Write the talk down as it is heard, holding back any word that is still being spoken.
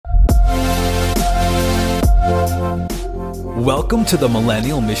Welcome to the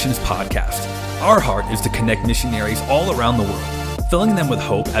Millennial Missions Podcast. Our heart is to connect missionaries all around the world, filling them with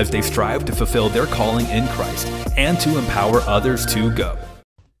hope as they strive to fulfill their calling in Christ and to empower others to go.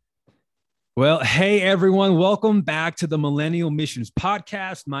 Well, hey everyone, welcome back to the Millennial Missions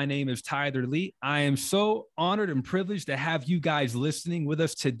Podcast. My name is Tyler Lee. I am so honored and privileged to have you guys listening with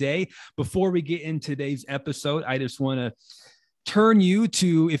us today. Before we get into today's episode, I just want to turn you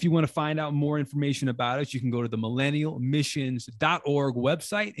to, if you want to find out more information about us, you can go to the millennialmissions.org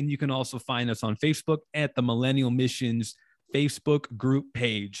website, and you can also find us on Facebook at the Millennial Missions Facebook group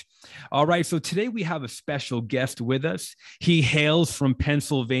page. All right, so today we have a special guest with us. He hails from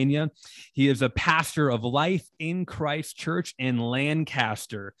Pennsylvania. He is a pastor of Life in Christ Church in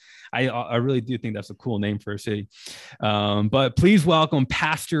Lancaster. I really do think that's a cool name for a city. But please welcome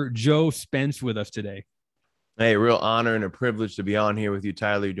Pastor Joe Spence with us today. Hey, real honor and a privilege to be on here with you,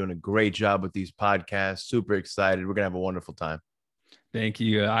 Tyler. You're doing a great job with these podcasts. Super excited. We're going to have a wonderful time. Thank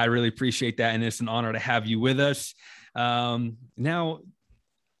you. I really appreciate that. And it's an honor to have you with us. Now,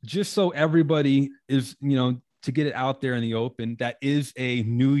 just so everybody is, to get it out there in the open, that is a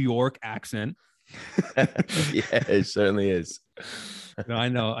New York accent. Yeah, it certainly is. No,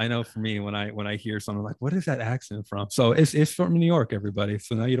 I know for me, when I hear something like, what is that accent from? So it's from New York, everybody.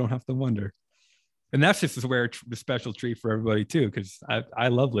 So now you don't have to wonder. And that's just the special treat for everybody too, because I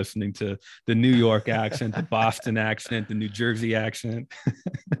love listening to the New York accent, the Boston accent, the New Jersey accent.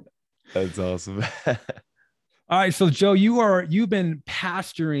 That's awesome. All right, so Joe, you've been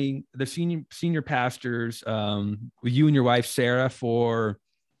pastoring the senior pastors with you and your wife Sarah for,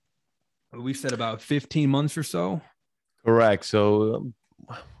 we said, about 15 months or so. Correct. So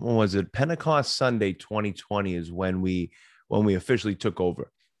when was it? Pentecost Sunday 2020 is when we officially took over.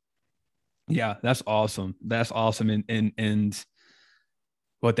 Yeah, that's awesome. That's awesome. And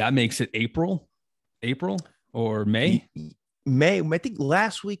what, that makes it April or May? May. I think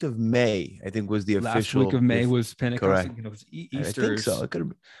last week of May, was the official. Last week of May was Pentecost. Correct. It was Easter. I think so. It could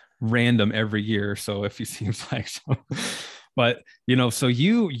have random every year. So if you seems like so, but so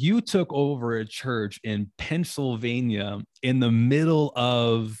you took over a church in Pennsylvania in the middle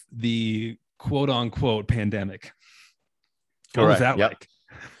of the quote unquote pandemic. What was that like?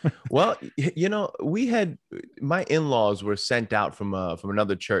 Well, we had, my in-laws were sent out from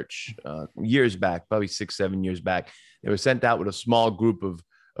another church years back, probably 6-7 years back. They were sent out with a small group of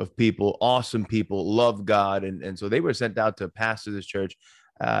people, awesome people, love God. And so they were sent out to pastor this church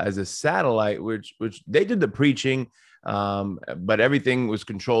as a satellite, which they did the preaching, but everything was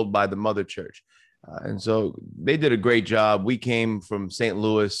controlled by the mother church. And so they did a great job. We came from St.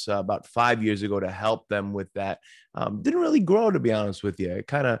 Louis about 5 years ago to help them with that. Didn't really grow, to be honest with you.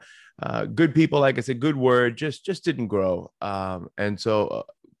 Kind of good people, like I said, good word, just didn't grow. And so,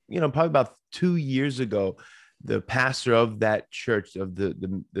 probably about 2 years ago, the pastor of that church, of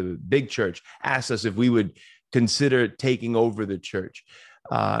the big church, asked us if we would consider taking over the church.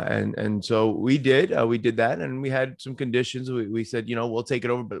 And so we did that, and we had some conditions. We said, we'll take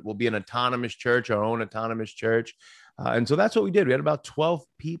it over, but we'll be an autonomous church, our own autonomous church. And so that's what we did. We had about 12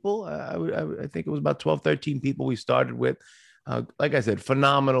 people. I think it was about 12, 13 people we started with. Like I said,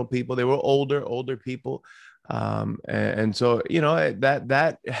 phenomenal people. They were older people. And so,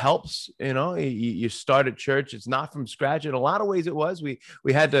 that helps, you start a church. It's not from scratch. In a lot of ways it was, we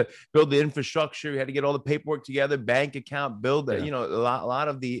had to build the infrastructure. We had to get all the paperwork together, bank account, build a lot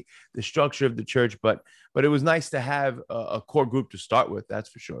of the structure of the church, but it was nice to have a core group to start with. That's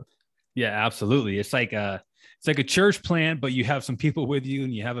for sure. Yeah, absolutely. It's like a church plant, but you have some people with you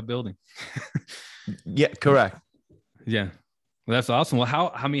and you have a building. Yeah, correct. Yeah. Well, that's awesome. Well, how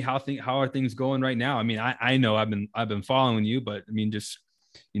are things going right now? I mean, I know I've been following you, but I mean, just,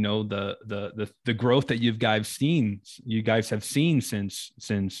 the growth that you guys have seen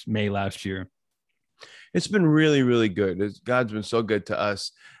since May last year. It's been really, really good. God's been so good to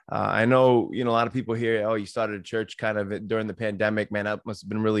us. I know, a lot of people here, oh, you started a church kind of during the pandemic, man, that must have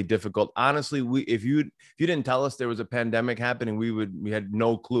been really difficult. Honestly, if you didn't tell us there was a pandemic happening, we had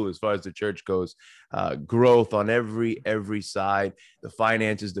no clue as far as the church goes. Growth on every side, the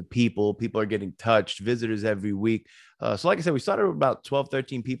finances, the people are getting touched, visitors every week. So like I said, we started with about 12,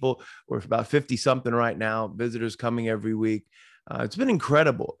 13 people. We're about 50 something right now, visitors coming every week. It's been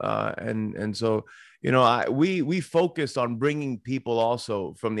incredible. And so, we focused on bringing people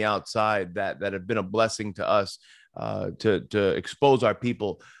also from the outside that have been a blessing to us, to expose our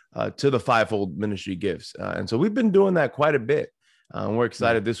people to the fivefold ministry gifts. And so we've been doing that quite a bit. We're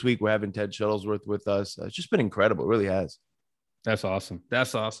excited. This week we're having Ted Shuttlesworth with us. It's just been incredible. It really has. That's awesome.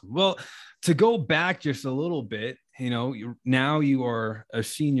 Well, to go back just a little bit, now you are a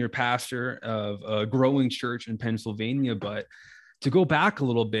senior pastor of a growing church in Pennsylvania, but to go back a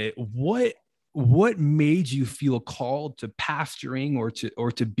little bit, what made you feel called to pastoring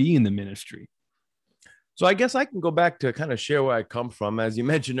or to be in the ministry? So I guess I can go back to kind of share where I come from. As you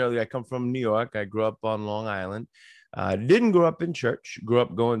mentioned earlier, I come from New York. I grew up on Long Island. Didn't grow up in church. Grew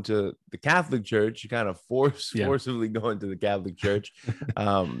up going to the Catholic Church. You kind of forcibly going to the Catholic Church.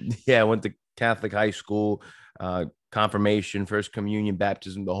 I went to Catholic high school, confirmation, first communion,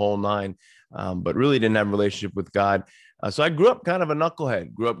 baptism, the whole nine. But really didn't have a relationship with God. So I grew up kind of a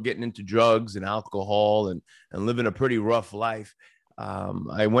knucklehead. Grew up getting into drugs and alcohol and living a pretty rough life.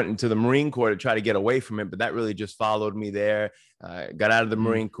 I went into the Marine Corps to try to get away from it, but that really just followed me there. Got out of the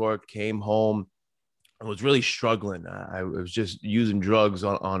Marine Corps, came home. I was really struggling. I was just using drugs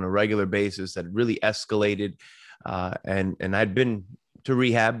on a regular basis that really escalated. And I'd been to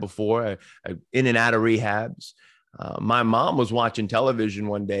rehab before, I in and out of rehabs. My mom was watching television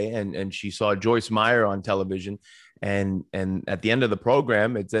one day and she saw Joyce Meyer on television. And at the end of the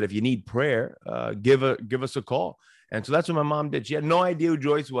program, it said, if you need prayer, give us a call. And so that's what my mom did. She had no idea who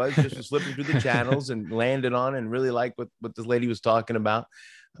Joyce was, just was flipping through the channels and landed on and really liked what this lady was talking about.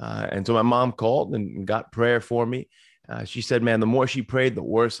 And so my mom called and got prayer for me. She said, man, the more she prayed, the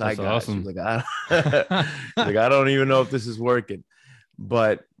worse I got. Awesome. She was like, I don't even know if this is working.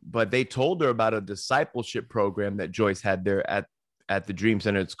 But they told her about a discipleship program that Joyce had there at the Dream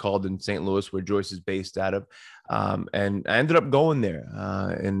Center. It's called in St. Louis, where Joyce is based out of. And I ended up going there.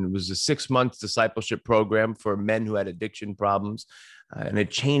 And it was a 6-month discipleship program for men who had addiction problems. And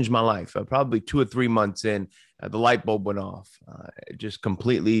it changed my life. Probably 2 or 3 months in, the light bulb went off. It just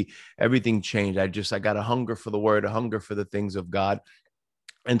completely, everything changed. I got a hunger for the word, a hunger for the things of God.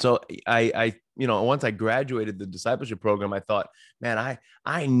 And so I once I graduated the discipleship program, I thought, man,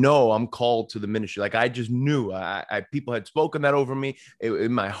 I know I'm called to the ministry. Like I just knew people had spoken that over me.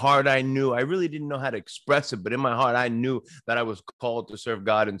 In my heart, I knew. I really didn't know how to express it, but in my heart, I knew that I was called to serve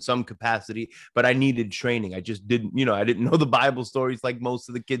God in some capacity, but I needed training. I just didn't, I didn't know the Bible stories like most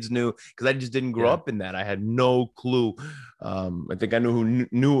of the kids knew because I just didn't grow up in that. I had no clue. I think I knew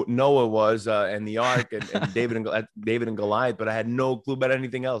who Noah was and the ark and David and Goliath, but I had no clue about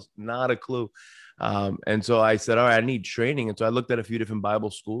anything else. Not a clue. And so I said, all right, I need training. And so I looked at a few different Bible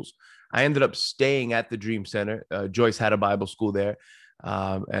schools. I ended up staying at the Dream Center. Joyce had a Bible school there.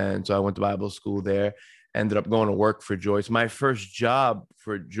 And so I went to Bible school there, ended up going to work for Joyce. My first job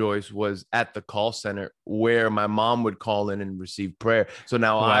for Joyce was at the call center where my mom would call in and receive prayer. So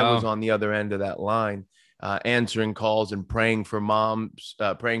now I was on the other end of that line. Answering calls and praying for moms,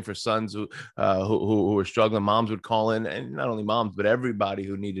 praying for sons who were struggling. Moms would call in, and not only moms, but everybody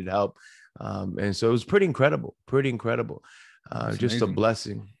who needed help. And so it was pretty incredible. Just amazing. A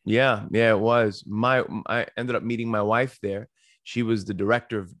blessing. Yeah, it was. I ended up meeting my wife there. She was the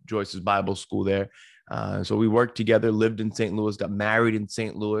director of Joyce's Bible school there. So we worked together, lived in St. Louis, got married in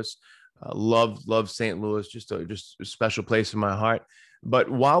St. Louis. Loved St. Louis, just a special place in my heart.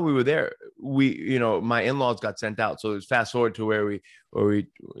 But while we were there, my in-laws got sent out. So it was fast forward to where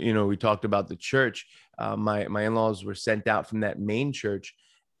we talked about the church. My in-laws were sent out from that main church.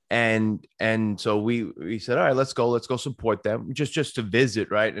 And so we said, all right, let's go support them just to visit.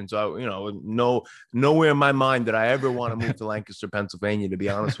 Right. And so, nowhere in my mind did I ever want to move to Lancaster, Pennsylvania, to be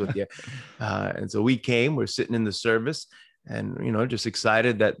honest with you. And so we're sitting in the service and, just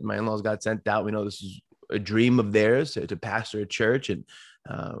excited that my in-laws got sent out. We know this is a dream of theirs to pastor a church, and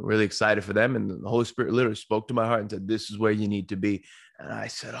really excited for them. And the Holy Spirit literally spoke to my heart and said, this is where you need to be. And I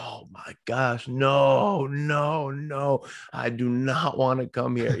said, oh my gosh, no, I do not want to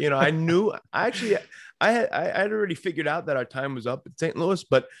come here. I knew I had already figured out that our time was up at St. Louis,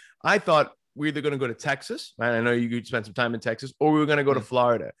 but I thought we're either going to go to Texas. Right? I know you could spend some time in Texas, or we were going to go to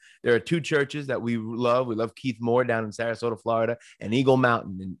Florida. There are 2 churches that we love. We love Keith Moore down in Sarasota, Florida, and Eagle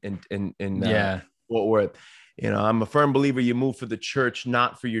Mountain in Fort Worth. I'm a firm believer you move for the church,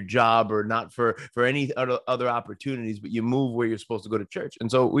 not for your job or not for any other opportunities, but you move where you're supposed to go to church. And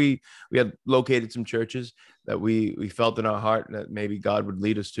so we had located some churches that we felt in our heart that maybe God would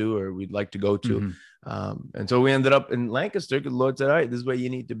lead us to, or we'd like to go to. And so we ended up in Lancaster because the Lord said, all right, this is where you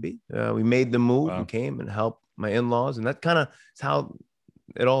need to be. We made the move and came and helped my in-laws. And that kind of is how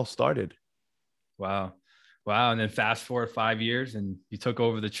it all started. Wow. And then fast forward 5 years and you took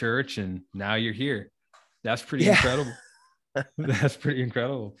over the church and now you're here. That's pretty incredible. That's pretty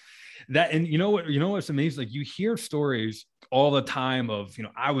incredible. And what's amazing? Like you hear stories all the time of,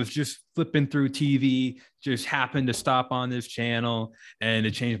 I was just flipping through TV, just happened to stop on this channel and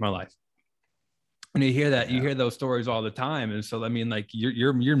it changed my life. And you hear that, you hear those stories all the time. And so, I mean, like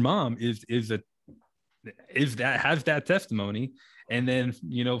your mom is has that testimony. And then,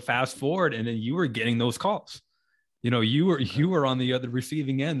 fast forward, and then you were getting those calls. You were on the other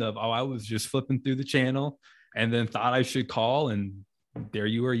receiving end of, I was just flipping through the channel and then thought I should call, and there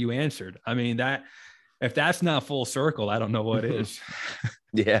you were, you answered. I mean, if that's not full circle, I don't know what is.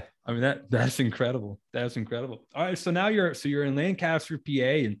 Yeah. I mean, that's incredible. That's incredible. All right. So now you're in Lancaster,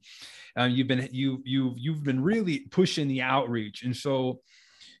 PA, and you've been really pushing the outreach. And so,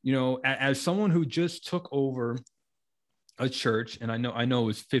 as someone who just took over a church, and I know it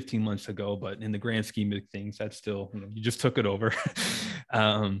was 15 months ago, but in the grand scheme of things, that's still, you just took it over.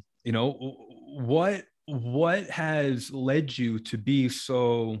 What has led you to be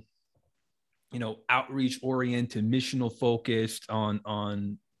so, outreach oriented, missional focused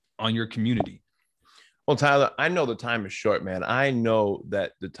on your community? Well, Tyler, I know the time is short, man. I know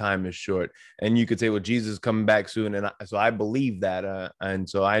that the time is short, and you could say, well, Jesus is coming back soon. And so I believe that. And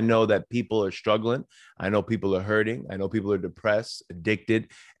so I know that people are struggling. I know people are hurting. I know people are depressed, addicted,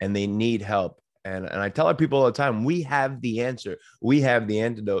 and they need help. And I tell our people all the time, we have the answer. We have the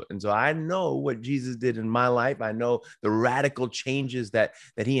antidote. And so I know what Jesus did in my life. I know the radical changes that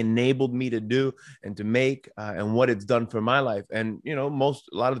he enabled me to do and to make, and what it's done for my life. And, a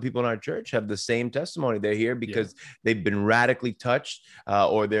lot of the people in our church have the same testimony. They're here because they've been radically touched,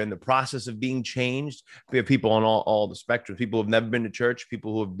 or they're in the process of being changed. We have people on all the spectrum, people who have never been to church,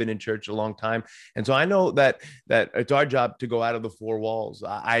 people who have been in church a long time. And so I know that it's our job to go out of the four walls.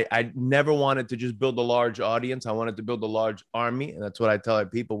 I never wanted to just build a large audience. I wanted to build a large army. And that's what I tell our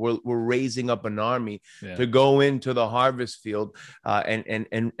people. We're raising up an army to go into the harvest field,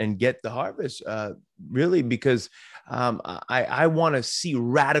 and get the harvest, really, because I want to see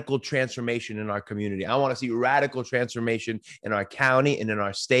radical transformation in our community. I want to see radical transformation in our county and in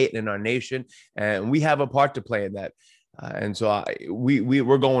our state and in our nation. And we have a part to play in that. And so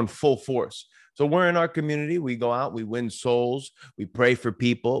we're going full force. So we're in our community. We go out, we win souls, we pray for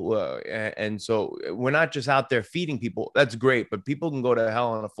people. And so we're not just out there feeding people. That's great, but people can go to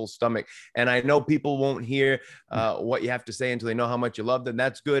hell on a full stomach. And I know people won't hear what you have to say until they know how much you love them.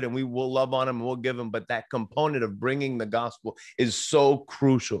 That's good. And we will love on them and we'll give them. But that component of bringing the gospel is so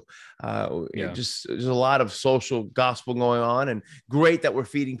crucial. Just there's a lot of social gospel going on, and great that we're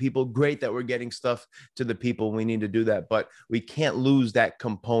feeding people. Great that we're getting stuff to the people. We need to do that. But we can't lose that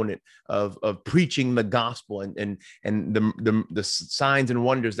component of preaching the gospel and the signs and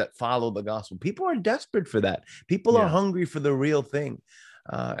wonders that follow the gospel. People are desperate for that. People are hungry for the real thing.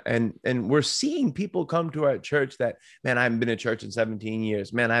 And we're seeing people come to our church that, man, I haven't been to church in 17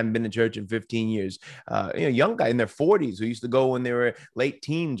 years. Man, I haven't been to church in 15 years. Young guy in their 40s who used to go when they were late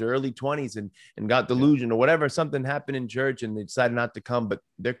teens or early 20s and got delusion or whatever, something happened in church and they decided not to come, but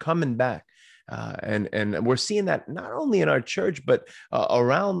they're coming back. And we're seeing that not only in our church, but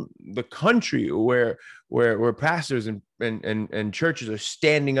around the country where pastors and churches are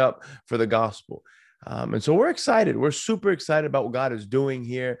standing up for the gospel. And so we're excited. We're super excited about what God is doing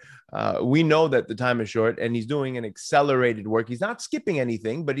here. We know that the time is short and he's doing an accelerated work. He's not skipping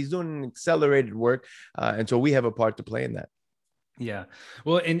anything, but he's doing an accelerated work. And so we have a part to play in that. Yeah.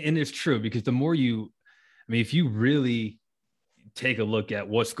 Well, and it's true, because the more if you really take a look at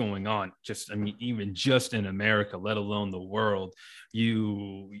what's going on, even just in America, let alone the world,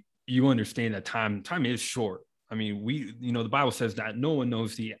 you understand that time is short. I mean, the Bible says that no one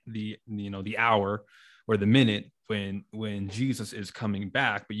knows the hour or the minute when Jesus is coming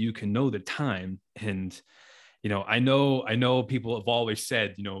back, but you can know the time. And, I know people have always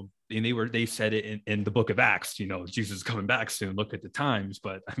said, and they said it in the book of Acts, Jesus is coming back soon, look at the times.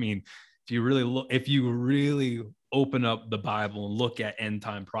 But I mean, if you really open up the Bible and look at end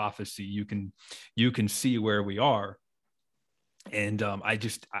time prophecy, you can see where we are. And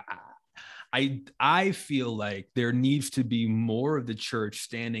I feel like there needs to be more of the church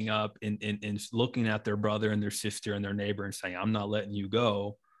standing up and looking at their brother and their sister and their neighbor and saying, I'm not letting you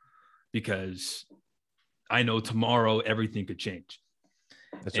go, because I know tomorrow everything could change.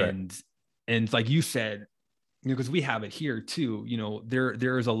 That's right. And like you said, because we have it here too,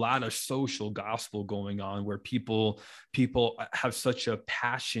 there is a lot of social gospel going on where people have such a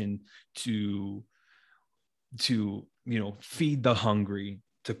passion to feed the hungry,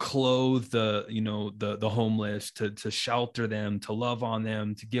 to clothe the homeless, to shelter them, to love on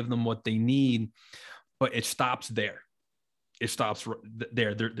them, to give them what they need. But it stops there. It stops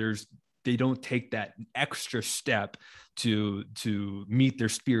there. They don't take that extra step to meet their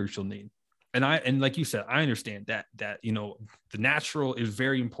spiritual need. And like you said, I understand that the natural is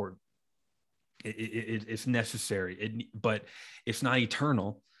very important. It's necessary, but it's not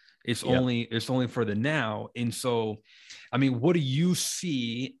eternal. It's only for the now. And so, I mean, what do you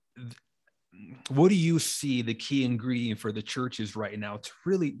see what do you see the key ingredient for the churches right now to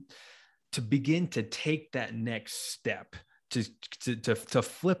really to begin to take that next step, to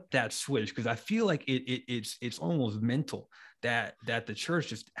flip that switch? Because I feel like it's almost mental that the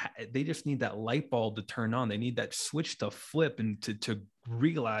church they just need that light bulb to turn on. They need that switch to flip and to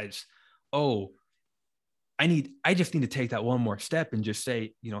realize, oh, I just need to take that one more step and just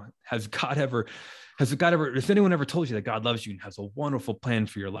say, has God ever, if anyone ever told you that God loves you and has a wonderful plan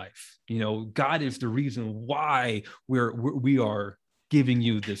for your life, God is the reason why we are giving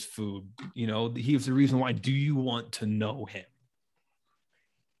you this food. He's the reason why. Do you want to know him?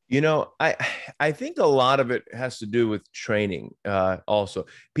 I think a lot of it has to do with training. Also,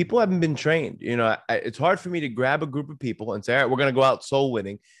 people haven't been trained. It's hard for me to grab a group of people and say, all right, we're going to go out soul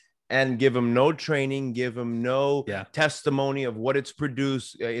winning, and give them no training, give them no testimony of what it's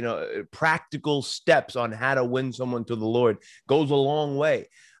produced. Practical steps on how to win someone to the Lord goes a long way.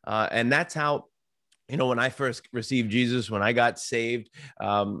 And that's how, when I first received Jesus, when I got saved,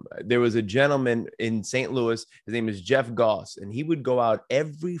 there was a gentleman in St. Louis. His name is Jeff Goss, and he would go out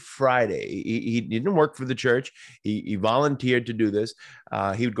every Friday. He didn't work for the church. He volunteered to do this.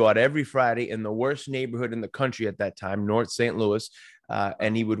 He would go out every Friday in the worst neighborhood in the country at that time, North St. Louis.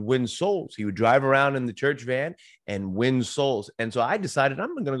 And he would win souls. He would drive around in the church van and win souls. And so I decided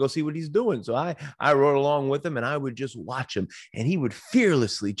I'm going to go see what he's doing. So I rode along with him, and I would just watch him. And he would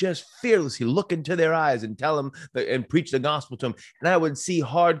fearlessly look into their eyes and tell them and preach the gospel to them. And I would see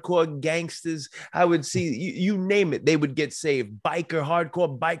hardcore gangsters. I would see, you name it, they would get saved.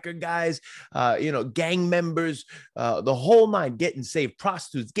 Hardcore biker guys, gang members, the whole nine getting saved,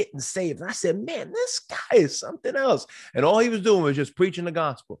 prostitutes getting saved. And I said, man, this guy is something else. And all he was doing was just preaching the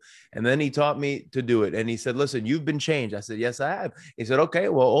gospel. And then he taught me to do it. And he said, listen, you've been changed. I said, yes, I have. He said, okay,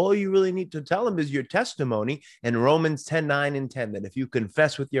 well, all you really need to tell him is your testimony in Romans 10:9-10, that if you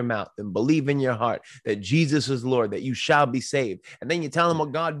confess with your mouth and believe in your heart that Jesus is Lord, that you shall be saved. And then you tell him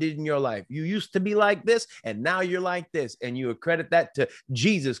what God did in your life. You used to be like this, and now you're like this. And you accredit that to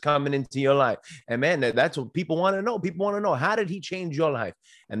Jesus coming into your life. And man, that's what people want to know. People want to know, how did he change your life?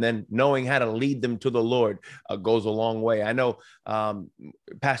 And then knowing how to lead them to the Lord goes a long way. I know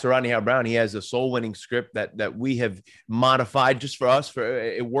Pastor Rodney Howell-Browne, he has a soul winning script that we have modified just for us.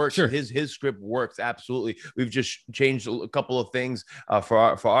 It works. Sure. His script works absolutely. We've just changed a couple of things for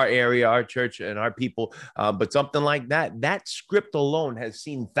our area, our church, and our people. But something like that script alone has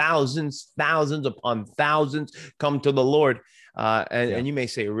seen thousands upon thousands come to the Lord. And you may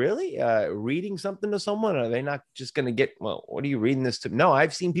say, really? Reading something to someone? Are they not just going to get, well, what are you reading this to? No,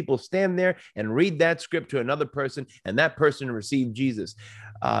 I've seen people stand there and read that script to another person, and that person received Jesus.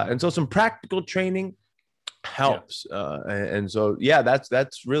 And so some practical training helps. And so,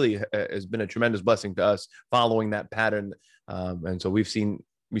 that's really has been a tremendous blessing to us following that pattern. And so we've seen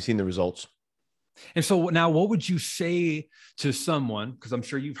the results. And so now, what would you say to someone, because I'm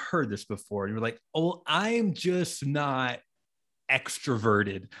sure you've heard this before, and you're like, oh, I'm just not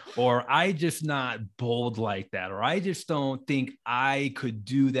extroverted, or I just not bold like that, or I just don't think I could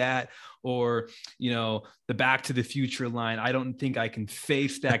do that, or the Back to the Future line, I don't think I can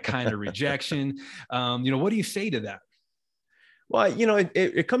face that kind of rejection. What do you say to that? Well,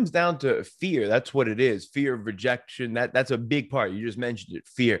 it comes down to fear. That's what it is. Fear of rejection. That's a big part. You just mentioned it,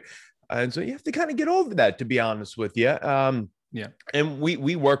 fear. And so you have to kind of get over that, to be honest with you. And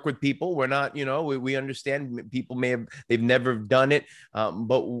we work with people. We're not, we understand people they've never done it.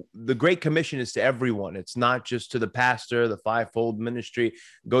 But the Great Commission is to everyone. It's not just to the pastor, the fivefold ministry,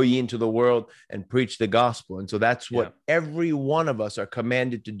 go ye into the world and preach the gospel. And so that's what every one of us are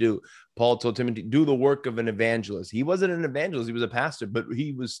commanded to do. Paul told Timothy, do the work of an evangelist. He wasn't an evangelist, he was a pastor, but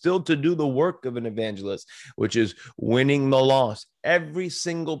he was still to do the work of an evangelist, which is winning the lost. Every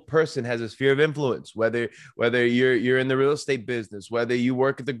single person has a sphere of influence, whether you're in the real estate business, whether you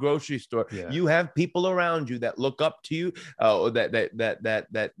work at the grocery store, you have people around you that look up to you,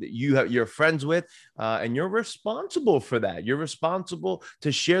 that you're friends with, and you're responsible for that. You're responsible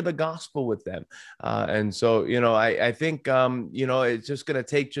to share the gospel with them. And so, I think, it's just going to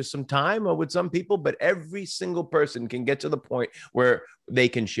take just some time with some people, but every single person can get to the point where they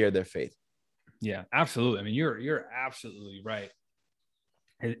can share their faith. Yeah, absolutely. I mean, you're absolutely right.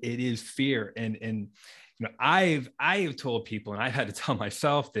 It is fear. And I've told people, and I had to tell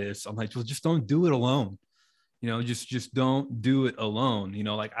myself this, I'm like, well, just don't do it alone. Just don't do it alone.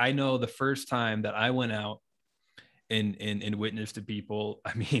 Like, I know the first time that I went out and witnessed to people,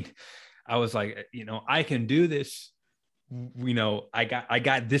 I mean, I was like, I can do this. I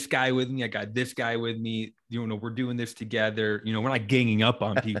got this guy with me. I got this guy with me. We're doing this together. We're not ganging up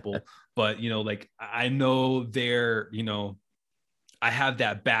on people, but like, I know they're, I have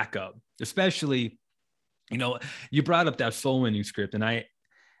that backup. especially, you brought up that soul winning script, and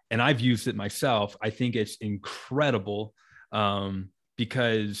I've used it myself. I think it's incredible,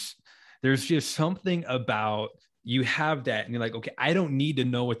 because there's just something about, you have that and you're like, okay, I don't need to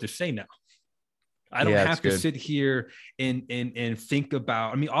know what to say now. I don't have to sit here and think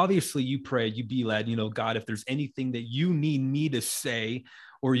about, I mean, obviously you pray, you be led, God, if there's anything that you need me to say,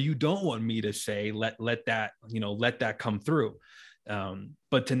 or you don't want me to say, let that come through.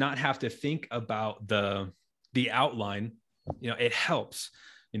 But to not have to think about the outline, it helps,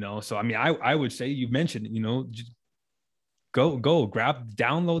 so, I mean, I would say, you mentioned, just go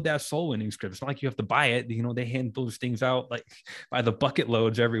download that soul winning script. It's not like you have to buy it. They hand those things out like by the bucket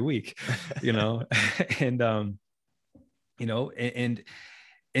loads every week, and,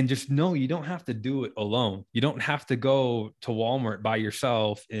 and just know you don't have to do it alone. You don't have to go to Walmart by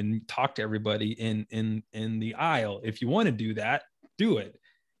yourself and talk to everybody in the aisle. If you want to do that, do it,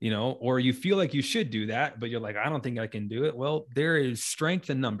 or you feel like you should do that, but you're like, I don't think I can do it. Well, there is strength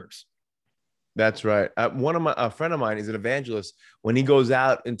in numbers. That's right. A friend of mine is an evangelist. When he goes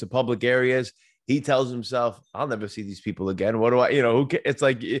out into public areas, he tells himself, I'll never see these people again. What do I, it's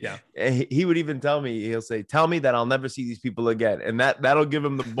like, yeah. He would even tell me, he'll say, tell me that I'll never see these people again. And that'll give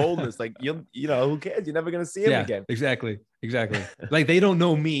him the boldness. Like, who cares? You're never going to see him again. Exactly. Like, they don't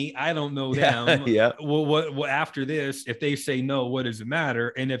know me. I don't know them. Yeah. Well, what after this, if they say no, what does it matter?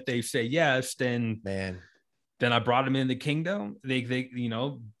 And if they say yes, then I brought them in the kingdom. They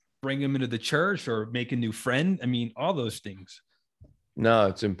bring them into the church or make a new friend. I mean, all those things. No,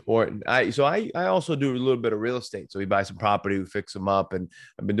 it's important. I also do a little bit of real estate. So we buy some property, we fix them up, and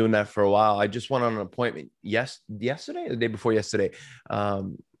I've been doing that for a while. I just went on an appointment yesterday, the day before yesterday.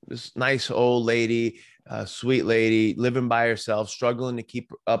 This nice old lady, sweet lady, living by herself, struggling to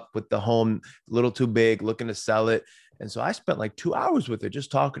keep up with the home, a little too big, looking to sell it. And so I spent like 2 hours with her,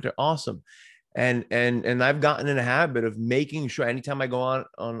 just talking to her. Awesome. And I've gotten in a habit of making sure anytime I go on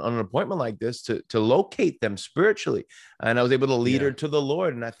an appointment like this to locate them spiritually. And I was able to lead her to the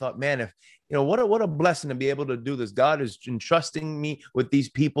Lord. And I thought, man, if, what a blessing to be able to do this. God is entrusting me with these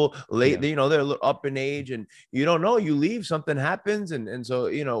people late, they're a little up in age, and you don't know, you leave, something happens. And so,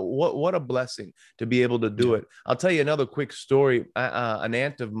 what a blessing to be able to do it. I'll tell you another quick story. An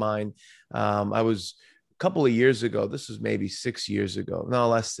aunt of mine, I was couple of years ago, this was maybe 6 years ago, no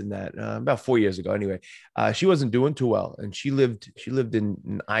less than that, about 4 years ago. Anyway, she wasn't doing too well, and she lived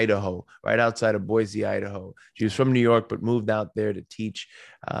in Idaho, right outside of Boise, Idaho. She was from New York, but moved out there to teach,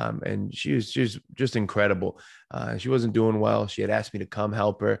 and she was just incredible. She wasn't doing well. She had asked me to come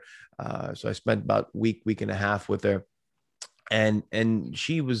help her, so I spent about week and a half with her. And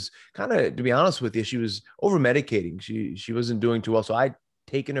she was kind of, to be honest with you, she was over medicating. She wasn't doing too well, so I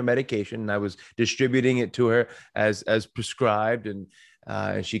taken her medication and I was distributing it to her as prescribed. And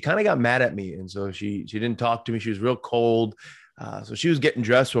she kind of got mad at me. And so she didn't talk to me. She was real cold. So she was getting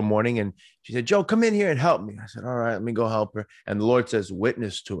dressed one morning and she said, Joe, come in here and help me. I said, all right, let me go help her. And the Lord says,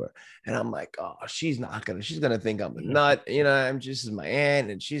 witness to her. And I'm like, oh, she's going to think I'm a nut. I'm just my aunt.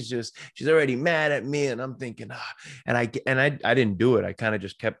 And she's already mad at me. And I'm thinking, and I didn't do it. I kind of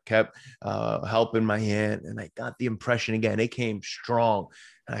just kept helping my aunt. And I got the impression again, it came strong.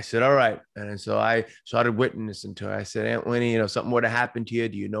 And I said, all right. And so I started witnessing to her. I said, Aunt Winnie, something would have happened to you.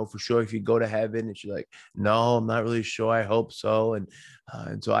 Do you know for sure if you go to heaven? And she's like, no, I'm not really sure. I hope so. And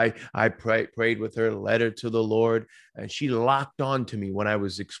so I prayed with her, led her to the Lord, and she locked on to me when I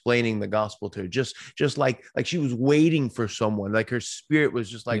was explaining the gospel to her, just like she was waiting for someone. Like her spirit was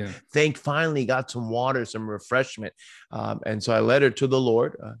just like, finally got some water, some refreshment. And so I led her to the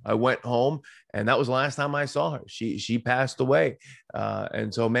Lord. I went home, and that was the last time I saw her. She passed away.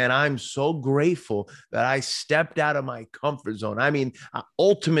 And so, man, I'm so grateful that I stepped out of my comfort zone. I mean,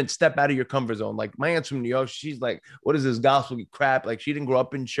 ultimate step out of your comfort zone. Like my aunt's from New York. She's like, what is this gospel crap? Like she didn't grow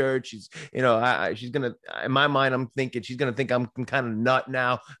up in church. She's, she's going to, in my mind, I'm thinking she's going to think I'm kind of nut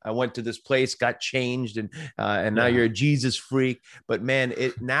now. I went to this place, got changed, and now you're a Jesus freak. But man,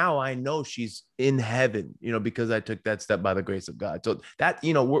 now I know she's in heaven, because I took that step by the grace of God. So that,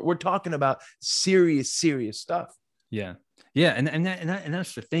 we're talking about serious stuff. Yeah. Yeah. And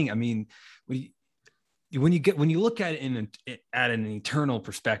that's the thing. I mean, when you look at it at an eternal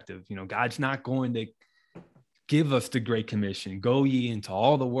perspective, God's not going to give us the Great Commission, go ye into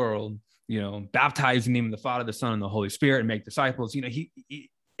all the world, baptize in the name of the Father, the Son, and the Holy Spirit, and make disciples, he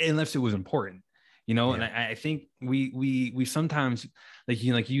unless it was important, and I think we sometimes,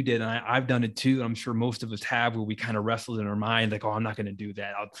 like you did, and I've done it too. And I'm sure most of us have, where we kind of wrestled in our mind, like, oh, I'm not going to do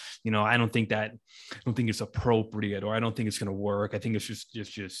that. I don't think it's appropriate, or I don't think it's going to work. I think it's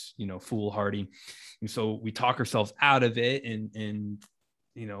just foolhardy. And so we talk ourselves out of it. And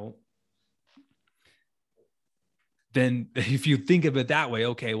then if you think of it that way,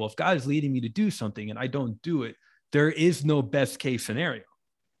 okay, well, if God is leading me to do something and I don't do it, there is no best case scenario.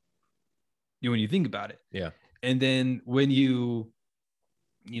 When you think about it. Yeah. And then when you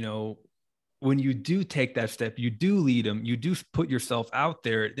do take that step, you do lead them, you do put yourself out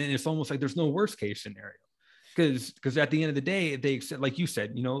there, then it's almost like there's no worst case scenario. Because at the end of the day, they accept, like you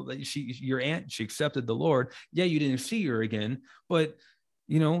said, your aunt, she accepted the Lord. Yeah, you didn't see her again, but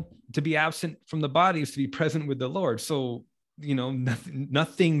to be absent from the body is to be present with the Lord. So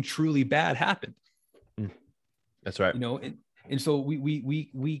nothing truly bad happened. That's right. And so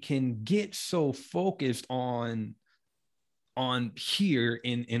we can get so focused on here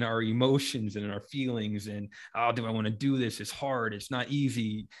in our emotions and in our feelings, and do I want to do this? It's hard. It's not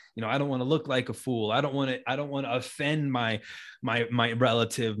easy. I don't want to look like a fool. I don't want to offend my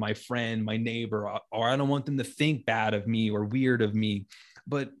relative, my friend, my neighbor, or I don't want them to think bad of me or weird of me.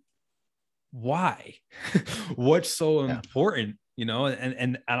 But why? What's so important?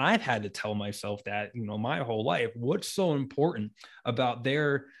 And I've had to tell myself that, my whole life, what's so important about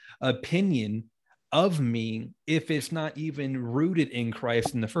their opinion of me if it's not even rooted in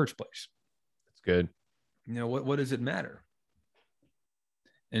Christ in the first place? That's good. What does it matter?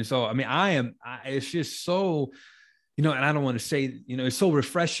 And so, I mean, it's just so, and I don't want to say, it's so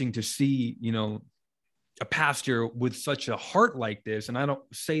refreshing to see, a pastor with such a heart like this. And I don't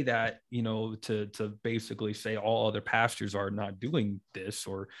say that, to basically say all other pastors are not doing this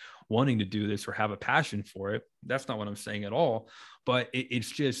or wanting to do this or have a passion for it. That's not what I'm saying at all. But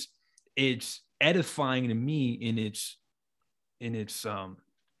it's edifying to me in its it's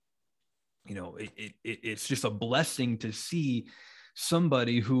just a blessing to see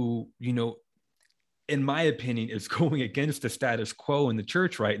somebody who, in my opinion, is going against the status quo in the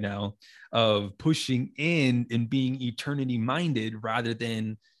church right now of pushing in and being eternity minded rather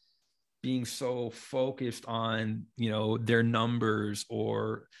than being so focused on, their numbers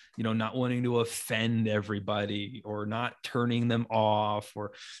or, not wanting to offend everybody or not turning them off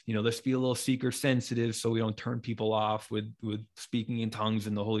or, let's be a little seeker sensitive so we don't turn people off with speaking in tongues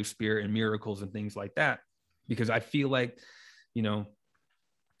and the Holy Spirit and miracles and things like that. Because I feel like,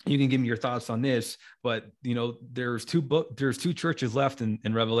 you can give me your thoughts on this, but there's two churches left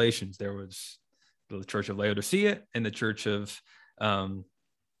in Revelations. There was the church of Laodicea and the church of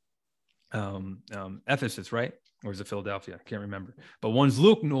Ephesus, right? Or is it Philadelphia? I can't remember. But one's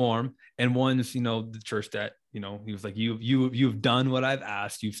lukewarm and one's, the church that, he was like, you've done what I've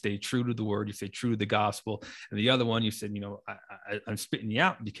asked. You've stayed true to the word. You stayed true to the gospel. And the other one, you said, I'm spitting you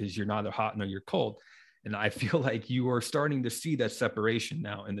out because you're neither hot nor you're cold. And I feel like you are starting to see that separation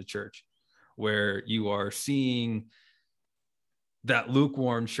now in the church, where you are seeing that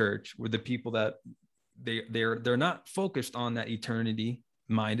lukewarm church where the people that they're not focused on that eternity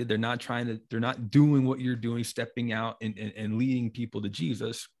minded. They're not doing what you're doing, stepping out and leading people to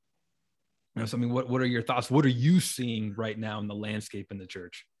Jesus. So, I mean, what are your thoughts? What are you seeing right now in the landscape in the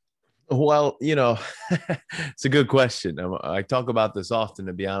church? Well, it's a good question. I talk about this often,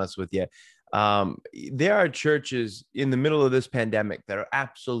 to be honest with you. There are churches in the middle of this pandemic that are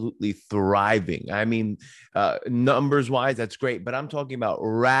absolutely thriving. I mean, numbers wise, that's great, but I'm talking about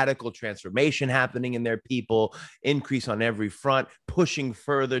radical transformation happening in their people, increase on every front, pushing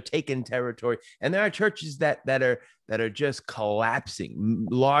further, taking territory. And there are churches that are just collapsing,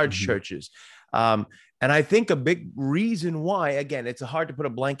 large churches. And I think a big reason why, again, it's hard to put a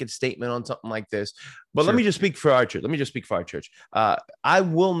blanket statement on something like this, but let me just speak for our church. I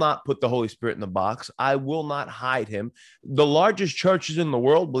will not put the Holy Spirit in the box. I will not hide him. The largest churches in the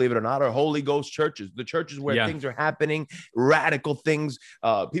world, believe it or not, are Holy Ghost churches, the churches where things are happening, radical things,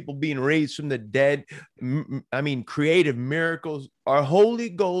 people being raised from the dead. Creative miracles are Holy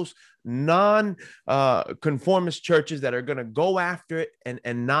Ghost, non-conformist churches that are going to go after it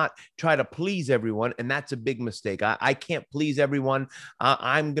and not try to please everyone. And that's a big mistake. I can't please everyone.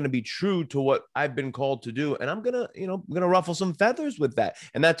 I'm going to be true to what I've been called to do. And I'm going to ruffle some feathers with that.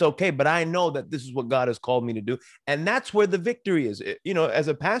 And that's okay. But I know that this is what God has called me to do. And that's where the victory is. As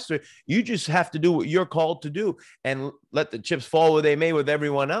a pastor, you just have to do what you're called to do and let the chips fall where they may with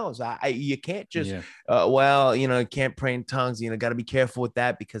everyone else. You can't just, can't pray in tongues. Got to be careful with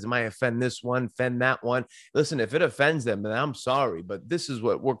that because it might offend this one, offend that one. Listen, if it offends them, then I'm sorry, but this is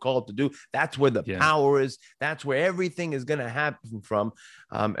what we're called to do. That's where the power is. That's where everything is going to happen from.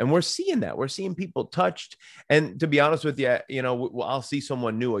 And we're seeing that. We're seeing people touched. And to be honest with you, I'll see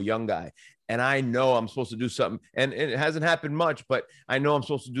someone new, a young guy, and I know I'm supposed to do something, and it hasn't happened much, but I know I'm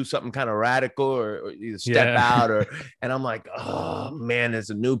supposed to do something kind of radical, or either step out, and I'm like, oh man, as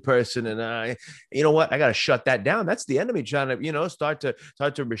a new person, and you know what, I got to shut that down. That's the enemy trying to, start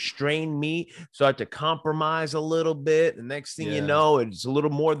to restrain me, start to compromise a little bit. The next thing you know, it's a little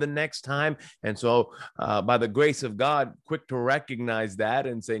more the next time. And so by the grace of God, quick to recognize that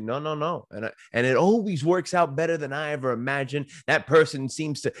and say, no. And it always works out better than I ever imagined. That person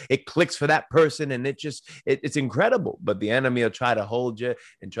it clicks for that person, and it's incredible. But the enemy will try to hold you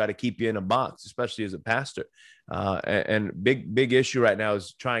and try to keep you in a box, especially as a pastor. And big issue right now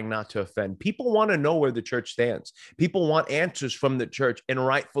is trying not to offend. People want to know where the church stands. People want answers from the church, and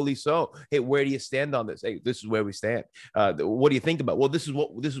rightfully so. Hey, where do you stand on this? Hey, this is where we stand. What do you think about? Well, this is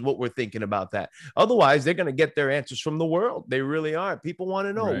what we're thinking about that. Otherwise, they're going to get their answers from the world. They really are. People want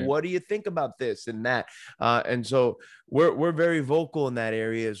to know, right, what do you think about this and that? And so we're very vocal in that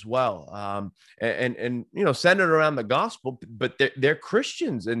area as well. And centered around the gospel, but they're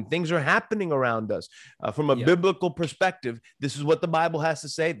Christians, and things are happening around us from a biblical perspective. This is what the Bible has to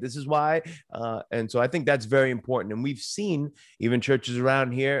say. This is why. And so I think that's very important. And we've seen even churches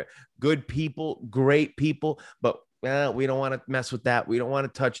around here, good people, great people, but we don't want to mess with that. We don't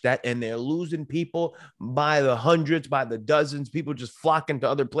want to touch that. And they're losing people by the hundreds, by the dozens, people just flocking to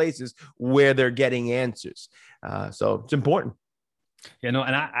other places where they're getting answers. So it's important. And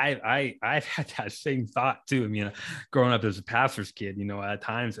I've had that same thought too. I mean, growing up as a pastor's kid, at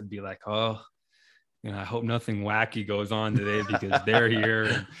times I'd be like, oh, I hope nothing wacky goes on today because they're here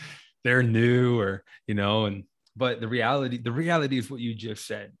and they're new, but the reality is what you just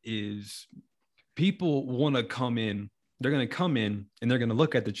said is people want to come in. They're going to come in and they're going to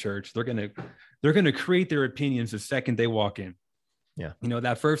look at the church. They're going to create their opinions the second they walk in. Yeah.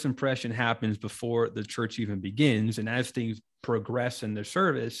 That first impression happens before the church even begins. And as things progress in their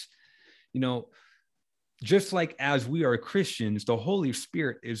service, just like as we are Christians, the Holy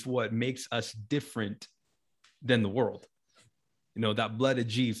Spirit is what makes us different than the world. That blood of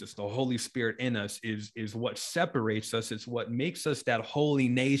Jesus, the Holy Spirit in us is what separates us. It's what makes us that holy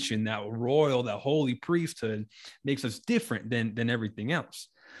nation, that royal, that holy priesthood, makes us different than everything else.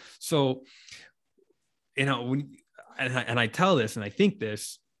 So, when I tell this, and I think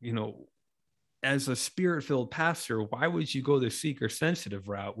this, as a spirit-filled pastor, why would you go the seeker-sensitive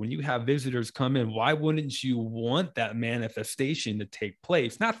route when you have visitors come in? Why wouldn't you want that manifestation to take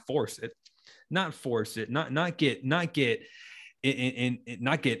place? Not force it, not get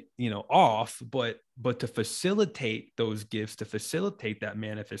off, but to facilitate those gifts, to facilitate that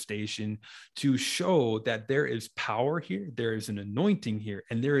manifestation, to show that there is power here, there is an anointing here,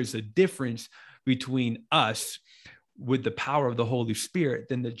 and there is a difference between us with the power of the Holy Spirit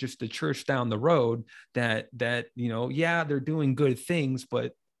than just the church down the road that they're doing good things,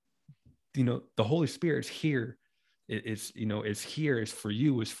 but the Holy Spirit's here. It's here, it's for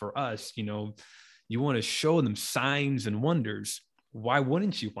you, it's for us. You want to show them signs and wonders. Why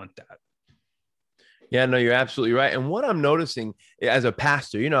wouldn't you want that? Yeah, no, you're absolutely right. And what I'm noticing as a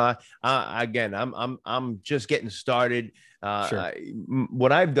pastor, again, I'm just getting started. Sure.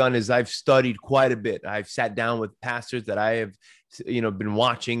 What I've done is I've studied quite a bit. I've sat down with pastors that I have, been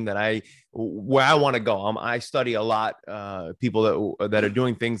watching where I want to go. I study a lot, people that are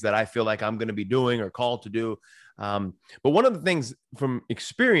doing things that I feel like I'm going to be doing or called to do. But one of the things from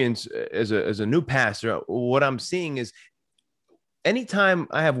experience as a new pastor, what I'm seeing is anytime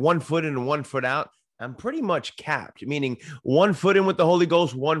I have 1 foot in and 1 foot out, I'm pretty much capped, meaning 1 foot in with the Holy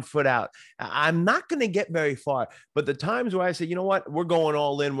Ghost, 1 foot out. I'm not going to get very far. But the times where I say, you know what, we're going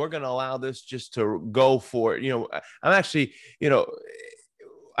all in, we're going to allow this just to go for it. I'm actually,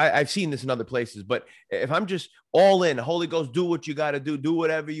 I've seen this in other places, but if I'm just all in, Holy Ghost, do what you got to do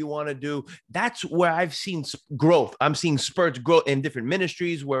whatever you want to do. That's where I've seen growth. I'm seeing spurts growth in different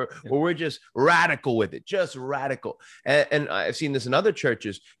ministries where we're just radical with it, just radical. And I've seen this in other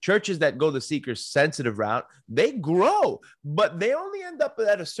churches that go the seeker sensitive route. They grow, but they only end up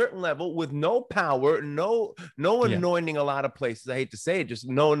at a certain level with no power, no anointing. A lot of places, I hate to say it, just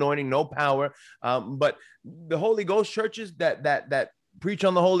no anointing, no power. But the Holy Ghost churches that preach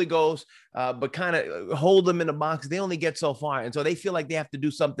on the Holy Ghost, but kind of hold them in a box, they only get so far. And so they feel like they have to do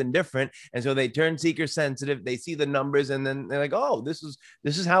something different. And so they turn seeker sensitive, they see the numbers, and then they're like, oh, this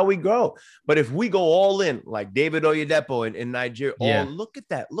is how we grow. But if we go all in, like David Oyedepo in Nigeria, look at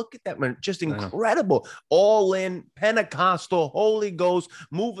that, man, just incredible. All in, Pentecostal, Holy Ghost,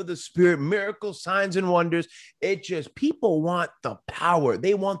 move of the Spirit, miracles, signs and wonders. It just, people want the power.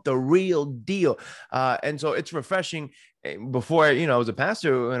 They want the real deal. And so it's refreshing. Before, I was a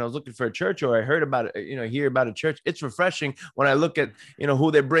pastor and I was looking for a church church or I heard about it, hear about a church, it's refreshing when I look at,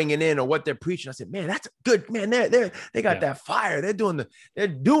 who they're bringing in or what they're preaching. I said, man, that's good, man. They got that fire. They're doing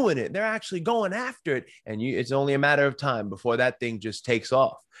it. They're actually going after it. And it's only a matter of time before that thing just takes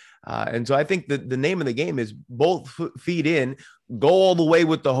off. And so I think that the name of the game is both feet in, go all the way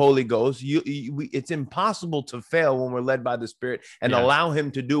with the Holy Ghost. It's impossible to fail when we're led by the Spirit and allow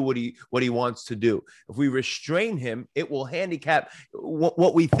him to do what he wants to do. If we restrain him, it will handicap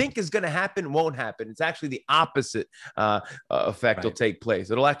what we think is going to happen. Won't happen. It's actually the opposite effect will take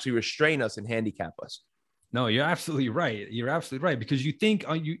place. It'll actually restrain us and handicap us. No, you're absolutely right. You're absolutely right, because you think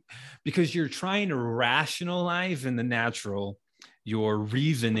because you're trying to rationalize in the natural your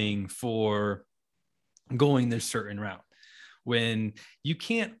reasoning for going this certain route, when you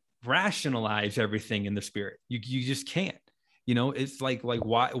can't rationalize everything in the Spirit. You just can't. It's like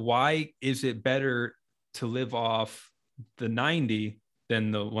why is it better to live off the 90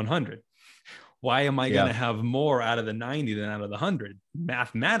 than the 100? Why am I going to have more out of the 90 than out of the 100?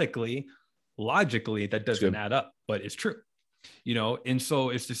 Mathematically, logically, that doesn't add up, but it's true. And so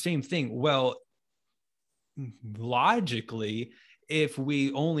it's the same thing. Well, logically, if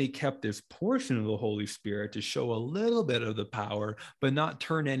we only kept this portion of the Holy Spirit to show a little bit of the power, but not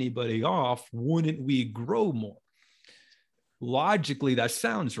turn anybody off, wouldn't we grow more? Logically, that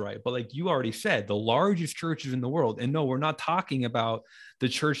sounds right. But like you already said, the largest churches in the world, and no, we're not talking about the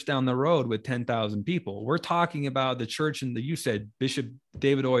church down the road with 10,000 people. We're talking about the church you said, Bishop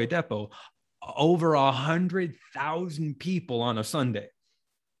David Oyedepo, over 100,000 people on a Sunday.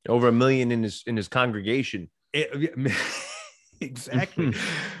 Over 1 million in his congregation. Exactly.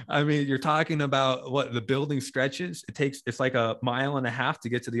 I mean, you're talking about what the building stretches. It's like 1.5 miles to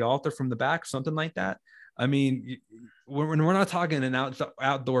get to the altar from the back, something like that. I mean, we're not talking an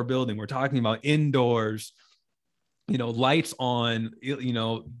outdoor building. We're talking about indoors, lights on,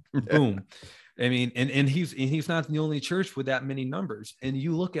 boom. I mean, and he's not the only church with that many numbers. And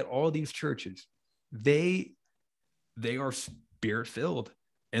you look at all these churches, they are Spirit filled,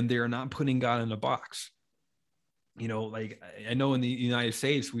 and they are not putting God in a box. Like I know in the United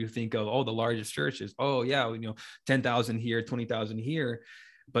States, we think of, the largest churches. Oh yeah, 10,000 here, 20,000 here.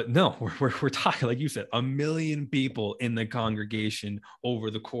 But no, we're talking, like you said, 1 million people in the congregation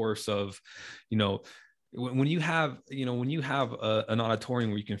over the course of, when you have an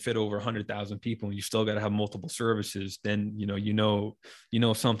auditorium where you can fit over 100,000 people and you still got to have multiple services, then,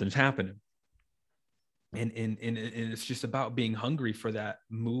 something's happening. And it's just about being hungry for that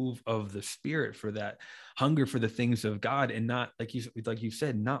move of the Spirit, for that hunger for the things of God, and not, like you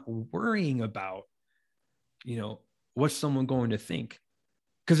said, not worrying about, what's someone going to think.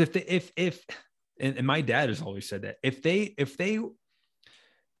 Because if my dad has always said that if they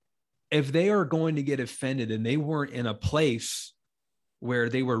are going to get offended and they weren't in a place where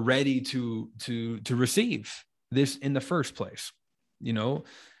they were ready to receive this in the first place,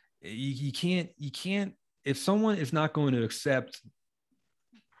 you can't, if someone is not going to accept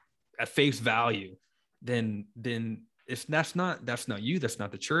at face value, then that's not you, that's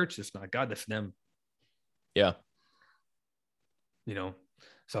not the church, that's not God, that's them. Yeah.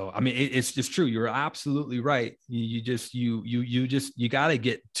 So, I mean, it's just true. You're absolutely right. You got to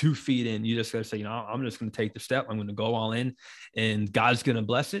get 2 feet in. You just got to say, I'm just going to take the step. I'm going to go all in, and God's going to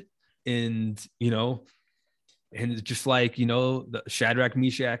bless it. And, and it's just like, the Shadrach,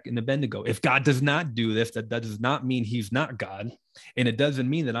 Meshach, and Abednego. If God does not do this, that does not mean he's not God. And it doesn't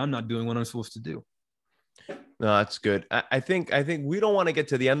mean that I'm not doing what I'm supposed to do. No, that's good. I think we don't want to get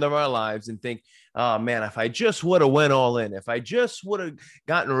to the end of our lives and think, oh man, if I just would have went all in, if I just would have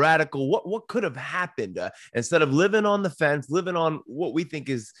gotten radical, what could have happened? Instead of living on the fence, living on what we think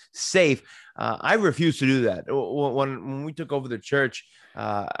is safe. I refuse to do that. When we took over the church,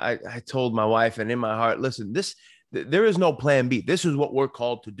 I told my wife, and in my heart, listen, there is no plan B. This is what we're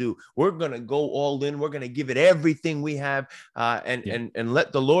called to do. We're going to go all in. We're going to give it everything we have, and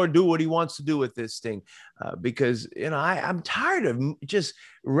let the Lord do what he wants to do with this thing. Because, I'm tired of just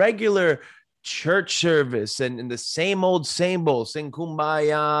regular church service and the same old, sing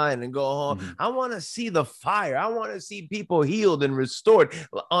kumbaya and then go home. Mm-hmm. I want to see the fire. I want to see people healed and restored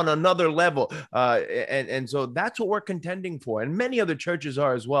on another level. And so that's what we're contending for. And many other churches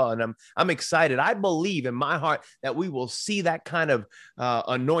are as well. And I'm excited. I believe in my heart that we will see that kind of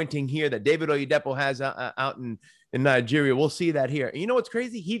anointing here that David Oyedepo has out in Nigeria. We'll see that here. And you know what's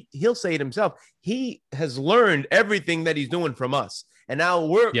crazy? He'll say it himself. He has learned everything that he's doing from us. and now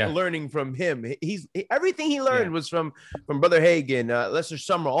we're Yeah. learning from him. Everything he learned was from Brother Hagin, Lester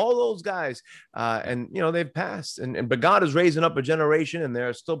Summer, all those guys, and they've passed, but God is raising up a generation, and there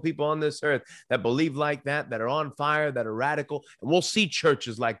are still people on this earth that believe like that are on fire, that are radical, and we'll see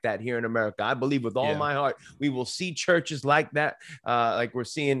churches like that here in America. I believe with all my heart we will see churches like that, like we're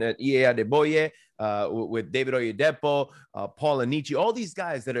seeing at EA Adeboye, with David Oyedepo, Paul Anichi, all these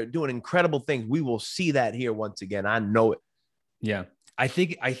guys that are doing incredible things. We will see that here once again. I know it. Yeah. I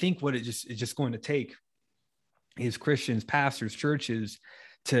think what it's just going to take is Christians, pastors, churches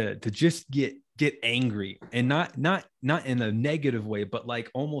to just get angry, and not in a negative way, but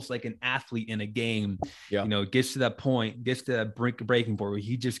like almost like an athlete in a game, gets to that point, gets to that breaking point where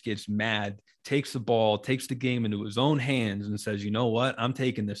he just gets mad, takes the ball, takes the game into his own hands and says, you know what, I'm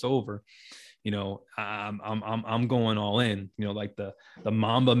taking this over. I'm going all in, like the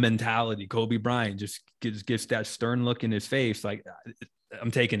Mamba mentality. Kobe Bryant just gets that stern look in his face. Like,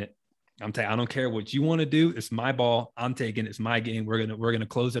 I'm taking it. I don't care what you want to do. It's my ball. I'm taking it. It's my game. We're going to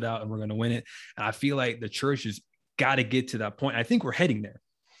close it out and we're going to win it. And I feel like the church has got to get to that point. I think we're heading there.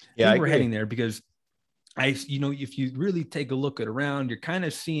 I think we're heading there because if you really take a look at around, you're kind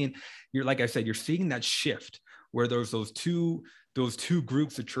of seeing, like I said, you're seeing that shift where there's those two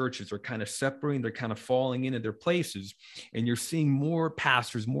groups of churches are kind of separating, they're kind of falling into their places. And you're seeing more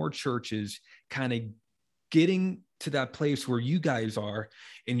pastors, more churches kind of getting to that place where you guys are.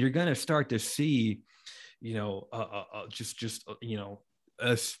 And you're going to start to see,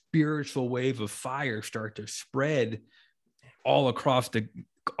 a spiritual wave of fire start to spread all across the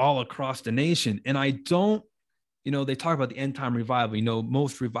nation. And I don't, they talk about the end time revival.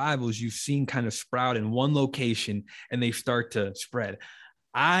 Most revivals you've seen kind of sprout in one location and they start to spread.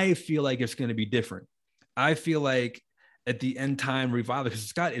 I feel like it's going to be different. I feel like at the end time revival, because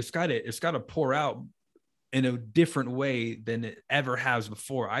it's got to pour out in a different way than it ever has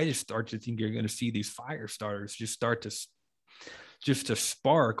before. I just start to think you're going to see these fire starters just start to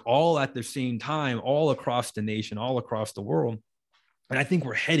spark all at the same time, all across the nation, all across the world. And I think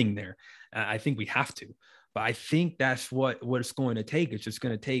we're heading there. I think we have to. But I think that's what it's going to take. It's just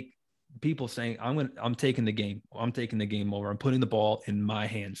going to take people saying, I'm taking the game. I'm taking the game over. I'm putting the ball in my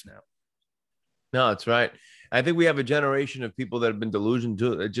hands now. No, that's right. I think we have a generation of people that have been delusioned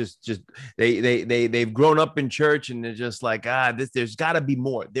to they've grown up in church and they're just like, there's got to be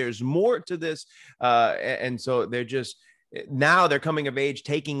more. There's more to this. And so now they're coming of age,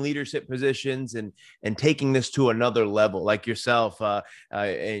 taking leadership positions and taking this to another level, like yourself,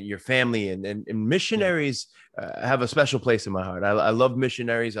 and your family and missionaries have a special place in my heart. I love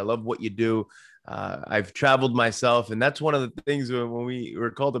missionaries. I love what you do. I've traveled myself, and that's one of the things when we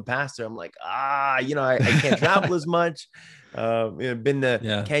were called a pastor, I'm like, I can't travel as much. Been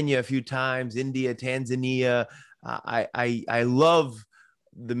to Kenya a few times, India, Tanzania. I love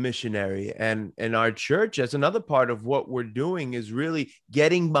the missionary, and our church, as another part of what we're doing, is really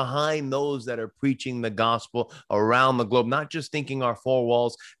getting behind those that are preaching the gospel around the globe, not just thinking our four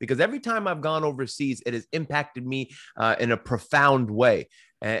walls, because every time I've gone overseas, it has impacted me in a profound way.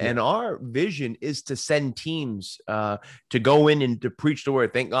 And our vision is to send teams to go in and to preach the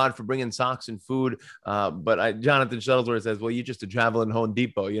word. Thank God for bringing socks and food. But Jonathan Shuttlesworth says, well, you're just a traveling Home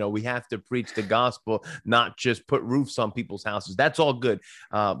Depot. We have to preach the gospel, not just put roofs on people's houses. That's all good.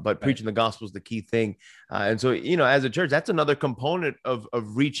 But preaching the gospel is the key thing. And so, as a church, that's another component of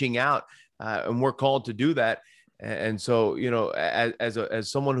reaching out. And we're called to do that. And so, as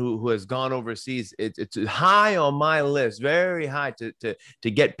someone who has gone overseas, it's high on my list, very high to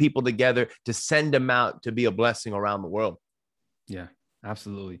get people together, to send them out to be a blessing around the world. Yeah,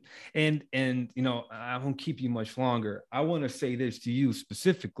 absolutely. And I won't keep you much longer. I want to say this to you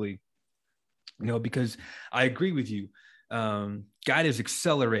specifically, because I agree with you. God is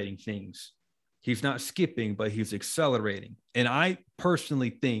accelerating things. He's not skipping, but he's accelerating. And I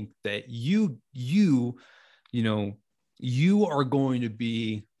personally think that you are going to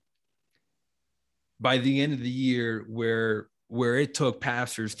be, by the end of the year, where it took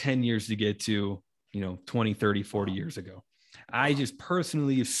pastors 10 years to get to, 20, 30, 40 years ago. I just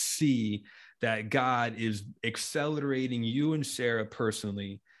personally see that God is accelerating you and Sarah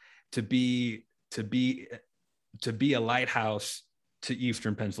personally to be a lighthouse to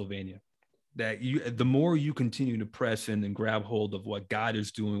Eastern Pennsylvania. That the more you continue to press in and grab hold of what God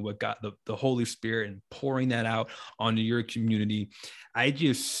is doing, what God, the Holy Spirit, and pouring that out onto your community, I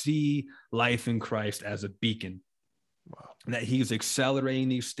just see Life in Christ as a beacon. Wow. That he's accelerating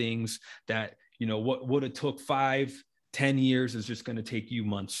these things that, what would have took 5-10 years is just going to take you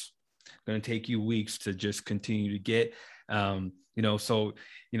months, going to take you weeks to just continue to get, so,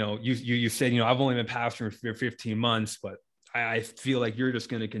 you said, I've only been pastoring for 15 months, but I feel like you're just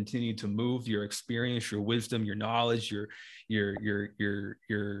going to continue to move. Your experience, your wisdom, your knowledge, your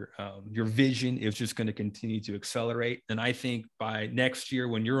vision is just going to continue to accelerate. And I think by next year,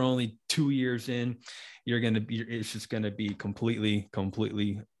 when you're only 2 years in, it's just going to be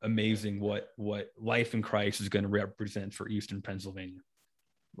completely amazing what life in Christ is going to represent for Eastern Pennsylvania.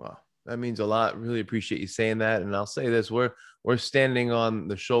 Wow. That means a lot. Really appreciate you saying that. And I'll say this, we're standing on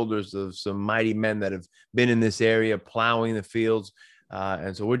the shoulders of some mighty men that have been in this area plowing the fields.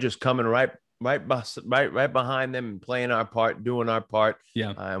 And so we're just coming right behind them and playing our part, doing our part.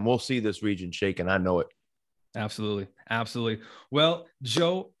 Yeah. And we'll see this region shaking. I know it. Absolutely. Absolutely. Well,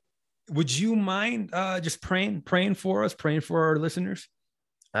 Joe, would you mind just praying for us, praying for our listeners?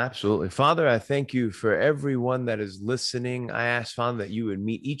 Absolutely. Father, I thank you for everyone that is listening. I ask, Father, that you would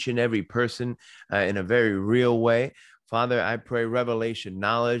meet each and every person in a very real way. Father, I pray revelation,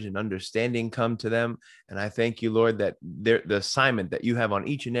 knowledge, and understanding come to them. And I thank you, Lord, that the assignment that you have on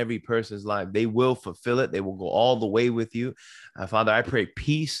each and every person's life, they will fulfill it. They will go all the way with you. Father, I pray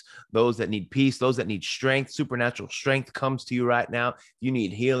peace, those that need peace, those that need strength, supernatural strength comes to you right now. If you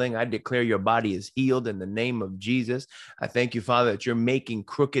need healing, I declare your body is healed in the name of Jesus. I thank you, Father, that you're making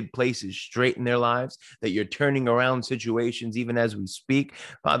crooked places straight in their lives, that you're turning around situations even as we speak.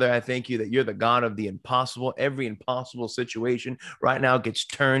 Father, I thank you that you're the God of the impossible. Every impossible situation right now gets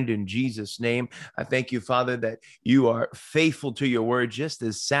turned in Jesus' name. I thank you, Father, that you are faithful to your word, just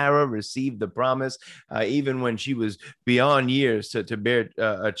as Sarah received the promise, even when she was beyond years to bear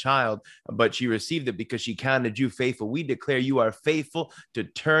a child, but she received it because she counted you faithful. We declare you are faithful to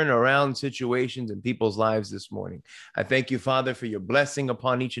turn around situations in people's lives this morning. I thank you, Father, for your blessing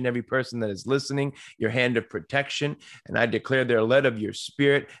upon each and every person that is listening, your hand of protection, and I declare they're led of your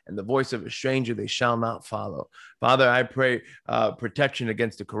spirit, and the voice of a stranger they shall not follow. Father, I pray protection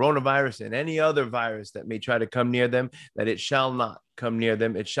against the coronavirus and any other virus that may try to come near them, that it shall not come near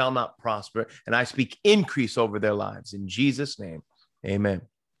them. It shall not prosper. And I speak increase over their lives. In Jesus' name, amen.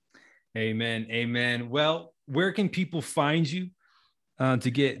 Amen. Amen. Well, where can people find you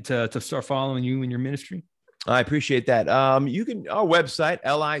to start following you in your ministry? I appreciate that. You can, our website,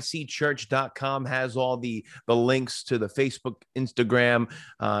 licchurch.com, has all the links to the Facebook, Instagram,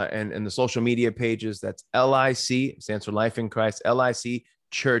 and the social media pages. That's LIC, stands for Life in Christ,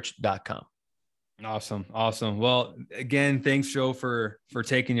 licchurch.com. Awesome. Well, again, thanks, Joe, for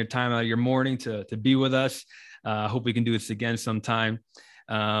taking your time out of your morning to be with us. I hope we can do this again sometime.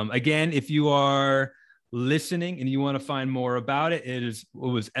 Again, if you are listening and you want to find more about it, it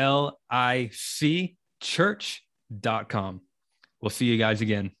was licchurch.com. We'll see you guys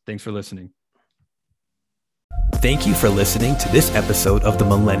again. Thanks for listening. Thank you for listening to this episode of the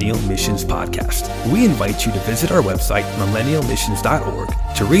Millennial Missions Podcast. We invite you to visit our website,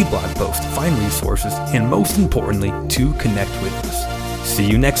 millennialmissions.org, to read blog posts, find resources, and most importantly, to connect with us. See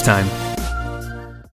you next time.